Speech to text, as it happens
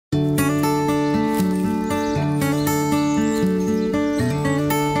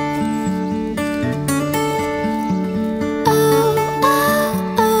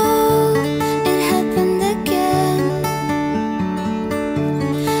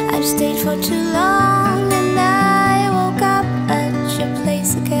stayed for too long and I woke up at your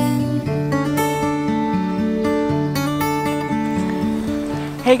place again.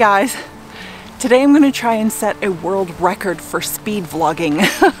 Hey guys, today I'm going to try and set a world record for speed vlogging.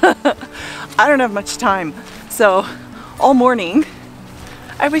 I don't have much time, so all morning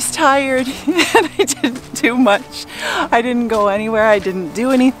I was tired and I didn't do much. I didn't go anywhere, I didn't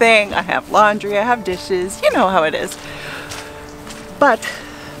do anything. I have laundry, I have dishes, you know how it is. But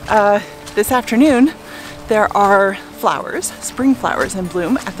this afternoon there are flowers, spring flowers in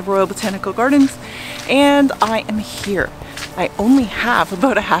bloom at the Royal Botanical Gardens, and I am here. I only have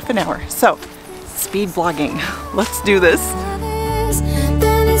about a half an hour, so speed vlogging. Let's do this.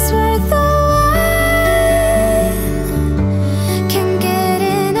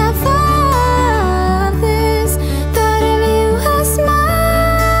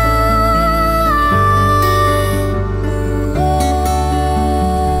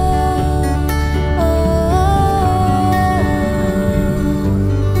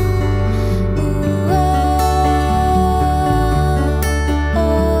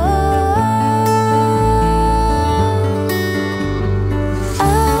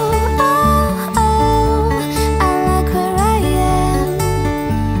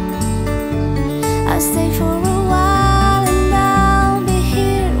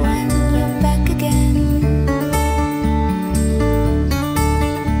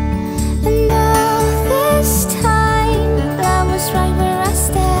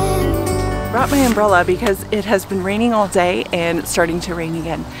 My umbrella because it has been raining all day and it's starting to rain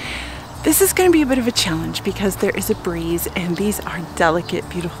again. This is going to be a bit of a challenge because there is a breeze and these are delicate,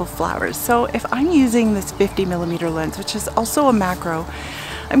 beautiful flowers. So if I'm using this 50mm lens, which is also a macro,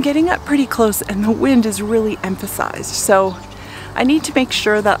 I'm getting up pretty close and the wind is really emphasized. So I need to make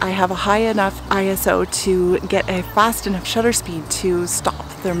sure that I have a high enough ISO to get a fast enough shutter speed to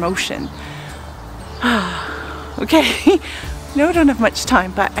stop their motion. Okay. No, I don't have much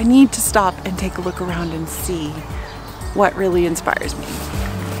time, but I need to stop and take a look around and see what really inspires me.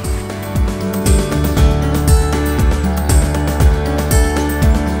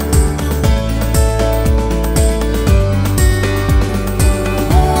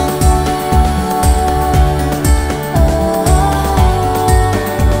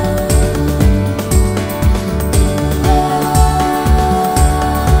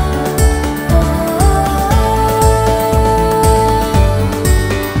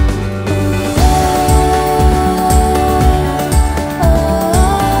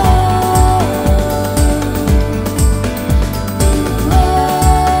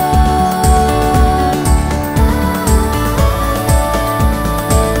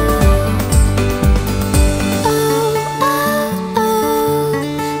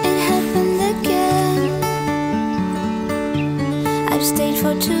 Stayed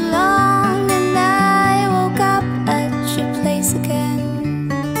for too long and I woke up at your place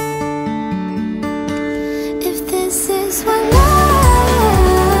again. If this is what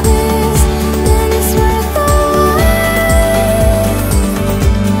love is, then it's worth the wait.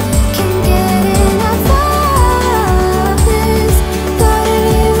 Can't get enough of this, thought of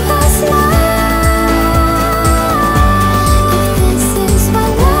you last night. If this is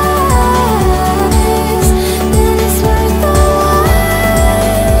what love is, then it's worth the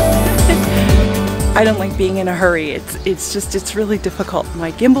I don't like being in a hurry. It's really difficult.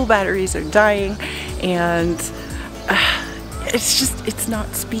 My gimbal batteries are dying and it's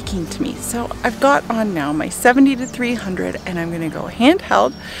not speaking to me. So I've got on now my 70-300 and I'm gonna go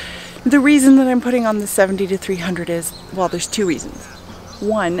handheld. The reason that I'm putting on the 70-300 is, well, there's two reasons.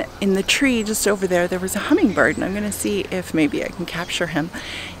 One, in the tree just over there was a hummingbird and I'm gonna see if maybe I can capture him.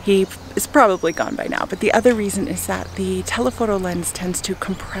 He is probably gone by now, but the other reason is that the telephoto lens tends to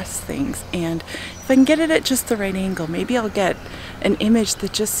compress things, and if I can get it at just the right angle, maybe I'll get an image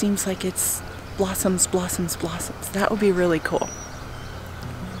that just seems like it's blossoms, blossoms, blossoms. That would be really cool.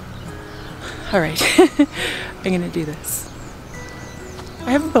 All right, I'm gonna do this.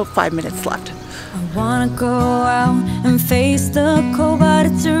 I have about 5 minutes left. I wanna go out and face the cold, but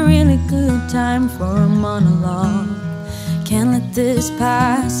it's a really good time for a monologue. Can't let this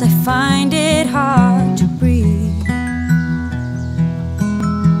pass, I find it hard to breathe.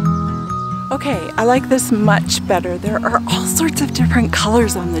 Okay, I like this much better. There are all sorts of different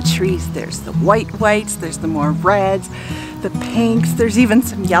colors on the trees. There's the whites, there's the more reds, the pinks, there's even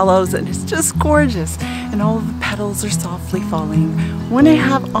some yellows, and it's just gorgeous. And all of the petals are softly falling. When I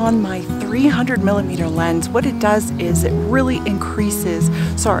have on my 300mm lens, what it does is it really decreases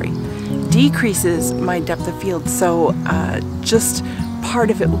my depth of field. So just part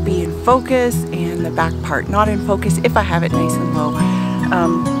of it will be in focus and the back part not in focus if I have it nice and low.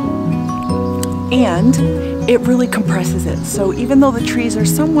 and it really compresses it. So even though the trees are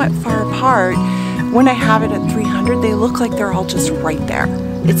somewhat far apart, when I have it at 300, they look like they're all just right there.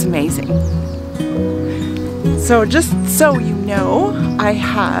 It's amazing. So just so you know, I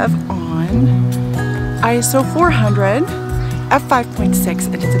have on ISO 400 f5.6,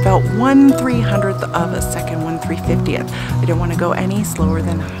 and it's about 1/300th of a second, 1/350th. I don't want to go any slower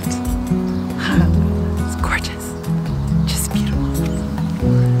than that. It's gorgeous, just beautiful.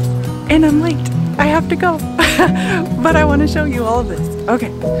 And I'm late. I have to go, but I want to show you all of this.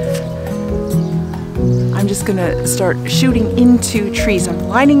 Okay. I'm just gonna start shooting into trees. I'm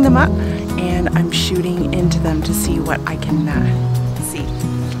lining them up and I'm shooting into them to see what I can see.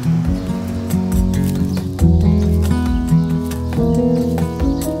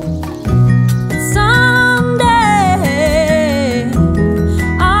 Someday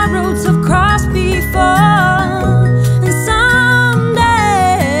our roads have crossed before, and someday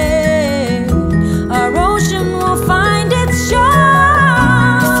our ocean will find its shore.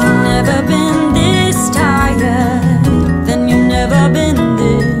 If you've never been this tired, then you've never been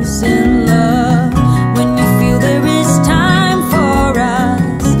this in love. When you feel there is time for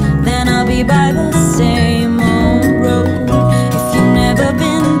us, then I'll be by the same old road. If you've never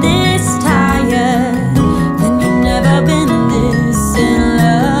been this tired, then you've never been this in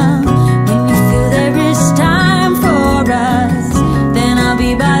love. When you feel there is time for us, then I'll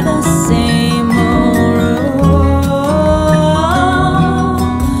be by the same old road.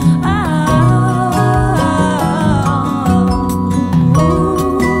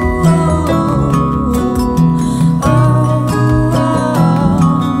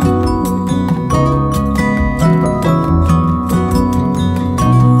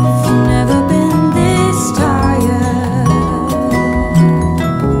 If you've never been this tired,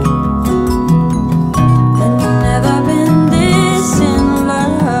 then you've never been this in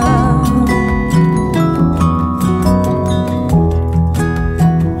love.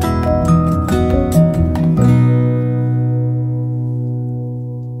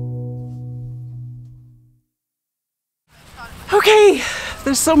 Okay,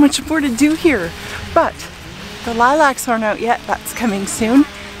 there's so much more to do here, but the lilacs aren't out yet. That's coming soon.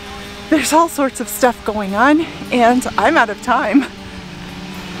 There's all sorts of stuff going on and I'm out of time.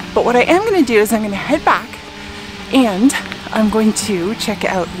 But what I am going to do is I'm going to head back and I'm going to check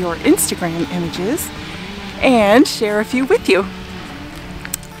out your Instagram images and share a few with you.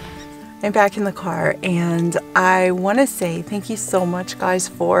 I'm back in the car and I want to say thank you so much, guys,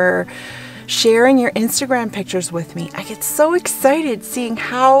 for sharing your Instagram pictures with me. I get so excited seeing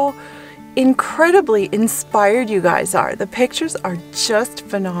how incredibly inspired you guys are. The pictures are just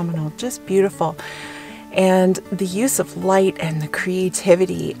phenomenal, just beautiful. And the use of light and the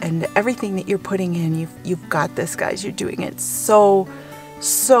creativity and everything that you're putting in, you've got this, guys. You're doing it so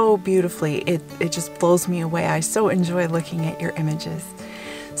beautifully. It just blows me away. I so enjoy looking at your images.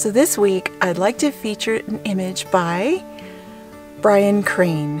 So this week I'd like to feature an image by Brian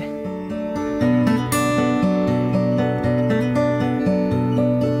Crane.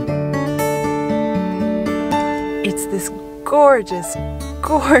 It's this gorgeous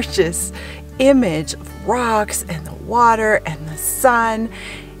image of rocks and the water and the sun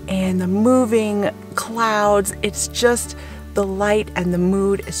and the moving clouds. It's just, the light and the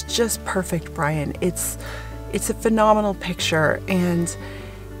mood is just perfect, Brian. It's a phenomenal picture, and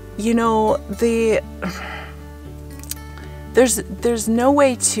you know, there's no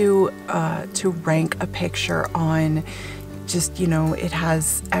way to rank a picture on just, you know, it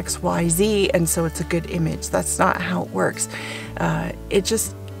has X, Y, Z, and so it's a good image. That's not how it works.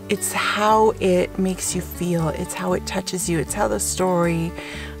 It's how it makes you feel. It's how it touches you. It's how the story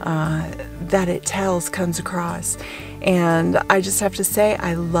that it tells comes across. And I just have to say,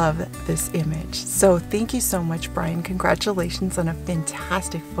 I love this image. So thank you so much, Brian. Congratulations on a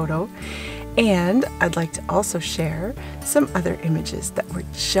fantastic photo. And I'd like to also share some other images that were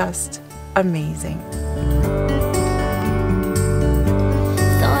just amazing.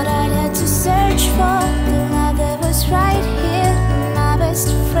 Thought I'd had to search for the love that was right here, my best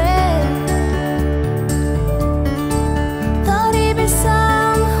friend. Thought he'd be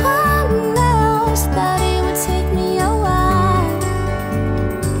someone else, thought he would take me a while.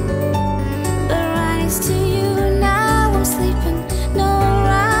 But right next to you now I'm sleeping, no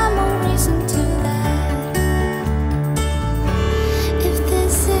rhyme or reason to that. If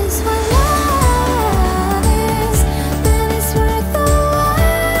this is what love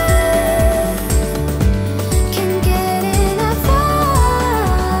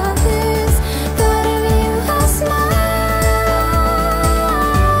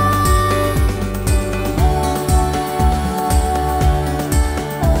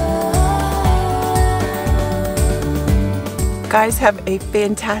guys have a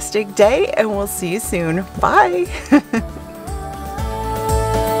fantastic day and we'll see you soon. Bye.